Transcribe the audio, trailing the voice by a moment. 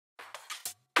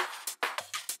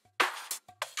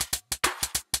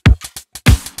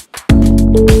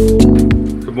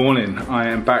Good morning, I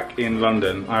am back in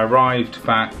London. I arrived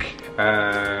back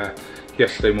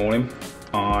yesterday morning.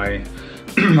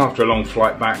 After a long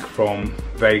flight back from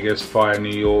Vegas via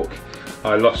New York,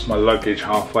 I lost my luggage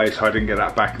halfway, so I didn't get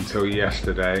that back until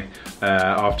yesterday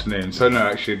afternoon. So no,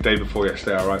 actually the day before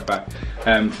yesterday I arrived back.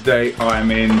 Today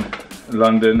I'm in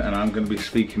London and I'm going to be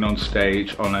speaking on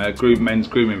stage on a men's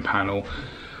grooming panel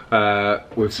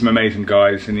with some amazing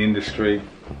guys in the industry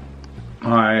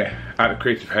at the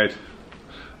Creative Heads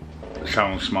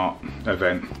Salon Smart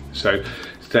event. So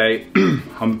today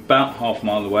I'm about half a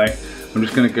mile away. I'm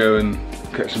just going to go and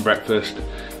get some breakfast,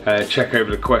 check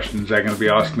over the questions they're going to be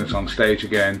asking us on stage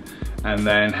again, and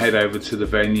then head over to the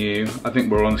venue. I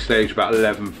think we're on stage about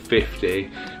 11:50,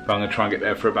 but I'm going to try and get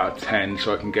there for about 10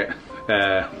 so I can get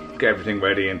everything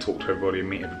ready and talk to everybody and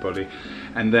meet everybody.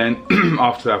 And then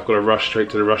after that I've got to rush straight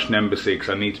to the Russian embassy because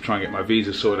I need to try and get my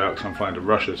visa sorted out because I'm flying to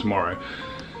Russia tomorrow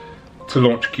to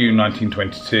launch Q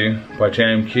 1922 by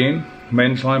JMQ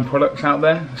men's line products out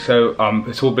there. So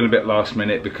it's all been a bit last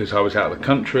minute because I was out of the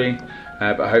country,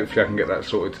 but hopefully I can get that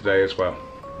sorted today as well.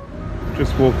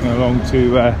 Just walking along to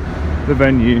the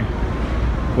venue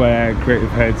where Creative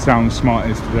Heads Salon Smart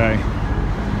is today,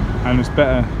 and it's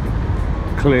better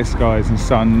clear skies and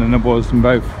sun than there was in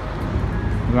both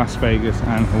Las Vegas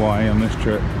and Hawaii on this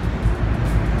trip.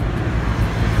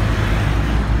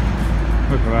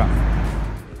 Look at that.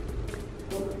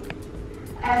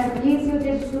 Use your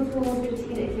digital tools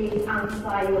strategically to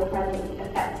amplify your presence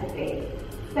effectively.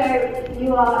 So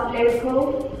you are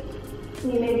local,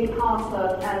 you may be part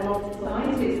of multiple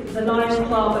sites. It's the Lions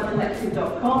Club at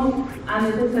collective.com, and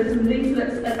there's also some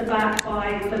leaflets at the back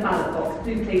by the ballot box.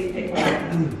 Do please pick one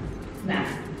up. Now,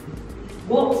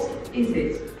 what is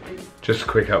it? Just a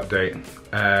quick update.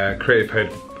 Creative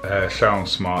Heads Salon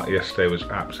Smart yesterday was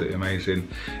absolutely amazing.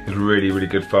 It was really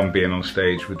good fun being on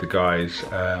stage with the guys.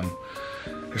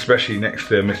 Especially next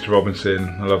to Mr. Robinson.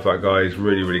 I love that guy, he's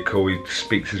really cool. He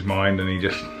speaks his mind and he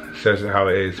just says it how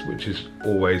it is, which is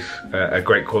always a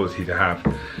great quality to have.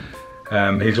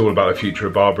 He's all about the future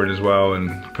of barbering as well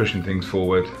and pushing things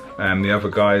forward. The other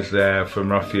guys there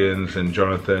from Ruffians and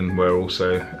Jonathan were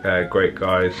also great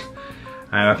guys,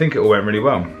 and I think it all went really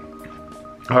well.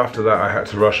 After that I had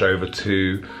to rush over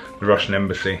to the Russian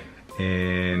embassy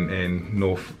in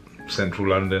north central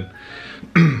London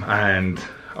and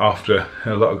after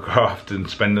a lot of graft and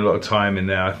spending a lot of time in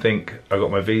there, I think I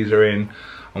got my visa in.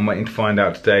 I'm waiting to find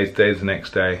out today. Today's the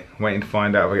next day. I'm waiting to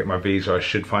find out if I get my visa. I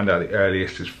should find out the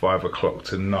earliest is 5 o'clock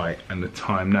tonight, and the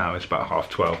time now is about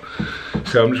 12:30.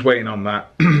 So I'm just waiting on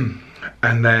that.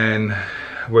 And then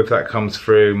when that comes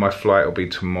through, my flight will be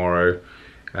tomorrow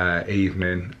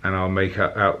evening, and I'll make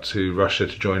it out to Russia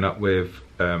to join up with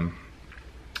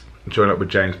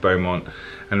James Beaumont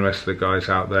and the rest of the guys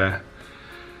out there.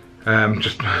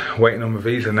 Just waiting on my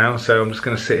visa now, so I'm just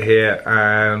going to sit here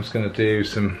and I'm just going to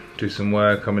do some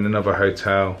work. I'm in another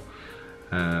hotel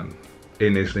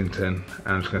in Islington, and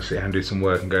I'm just going to sit here and do some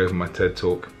work and go over my TED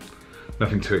talk.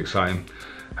 Nothing too exciting.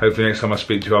 Hopefully next time I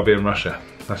speak to you I'll be in Russia.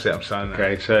 That's it, I'm signing.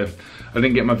 Okay, so I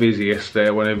didn't get my visa yesterday.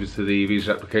 I went over to the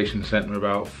visa application centre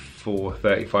about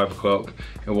 4:30, 5 o'clock.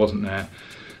 It wasn't there,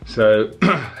 so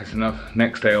that's enough.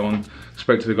 Next day on,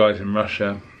 spoke to the guys in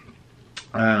Russia.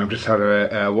 I've just had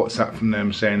a WhatsApp from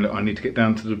them saying that I need to get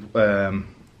down to the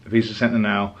visa centre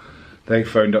now. They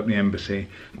phoned up the embassy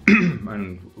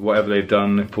and whatever they've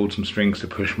done, they've pulled some strings to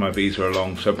push my visa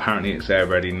along. So apparently it's there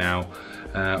ready now.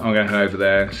 I'm going to head over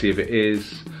there and see if it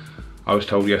is. I was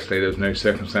told yesterday there was no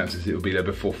circumstances it will be there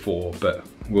before 4, but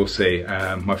we'll see.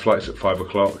 My flight's at 5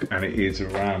 o'clock and it is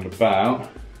around about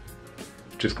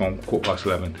just gone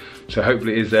 11:15. So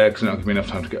hopefully it is there because it's not going to be enough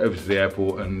time to get over to the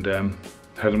airport and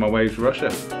head on my way to Russia.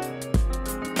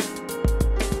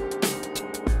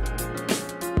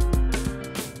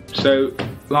 So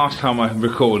last time I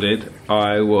recorded,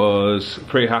 I was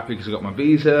pretty happy because I got my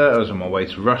visa. I was on my way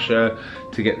to Russia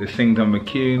to get this thing done with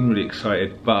Kuhn, really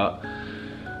excited. But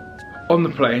on the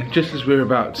plane, just as we were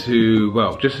about to,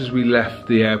 well, just as we left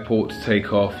the airport to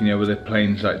take off, you know, where the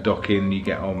planes like dock in, you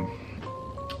get on,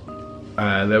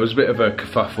 there was a bit of a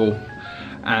kerfuffle,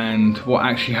 and what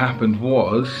actually happened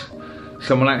was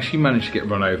someone actually managed to get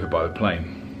run over by the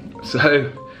plane.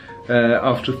 So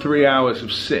after 3 hours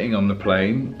of sitting on the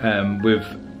plane with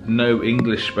no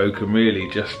English spoken really,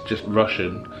 just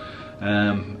Russian,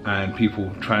 and people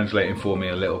translating for me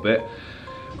a little bit,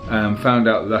 found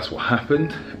out that that's what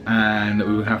happened and that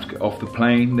we would have to get off the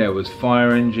plane. There was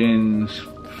fire engines,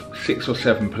 6 or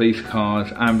 7 police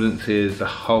cars, ambulances, a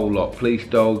whole lot, police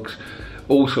dogs,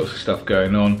 all sorts of stuff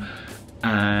going on,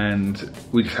 and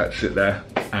we just had to sit there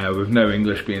with no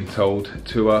English being told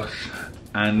to us.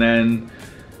 And then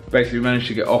basically we managed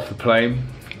to get off the plane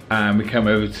and we came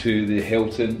over to the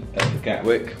Hilton at the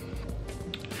Gatwick,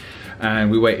 and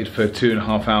we waited for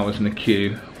 2.5 hours in the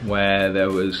queue where there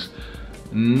was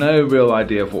no real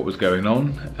idea of what was going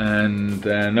on, and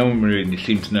no one really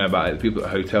seemed to know about it. The people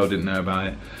at the hotel didn't know about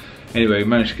it. Anyway, we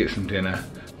managed to get some dinner,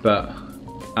 but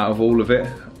out of all of it,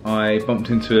 I bumped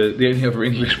into the only other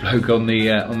English bloke on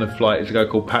the flight is a guy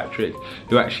called Patrick,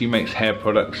 who actually makes hair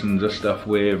products and does stuff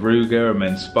with Ruger and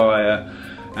Menspire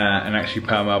and actually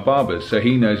Pall Mall barbers. So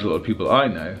he knows a lot of people I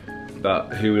know,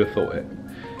 but who would have thought it?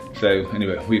 So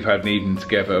anyway, we've had an evening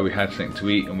together, we had something to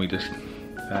eat, and we just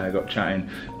got chatting.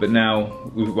 But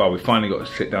now, we finally got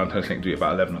to sit down and have something to do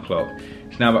about 11 o'clock.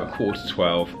 It's now about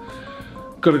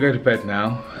 11:45. Got to go to bed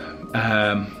now.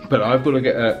 But I've got to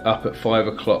get up at 5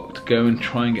 o'clock to go and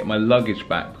try and get my luggage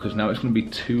back, because now it's going to be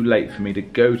too late for me to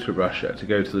go to Russia, to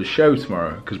go to the show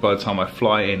tomorrow, because by the time I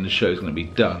fly in, the show's going to be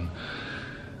done.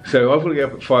 So I've got to get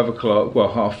up at 5 o'clock, well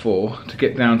 4:30, to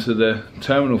get down to the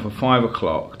terminal for 5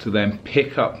 o'clock, to then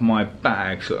pick up my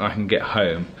bag so that I can get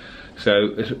home.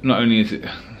 So not only is it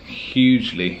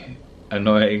hugely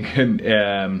annoying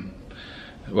and,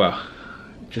 well,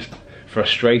 just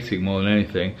frustrating more than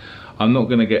anything, I'm not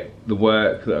going to get the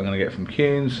work that I'm going to get from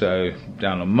Kuhn, so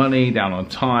down on money, down on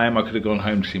time. I could have gone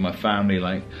home to see my family,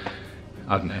 like,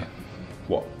 I don't know,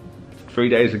 what, 3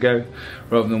 days ago,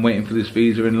 rather than waiting for this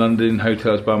visa in London,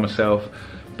 hotels by myself.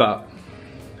 But,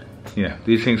 yeah,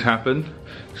 these things happen,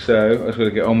 so I just got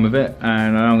to get on with it,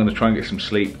 and I'm going to try and get some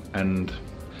sleep and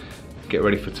get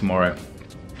ready for tomorrow.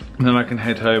 And then I can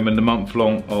head home, and the month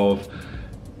long of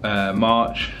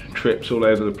March, trips all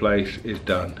over the place, is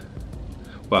done.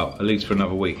 Well, at least for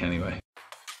another week anyway.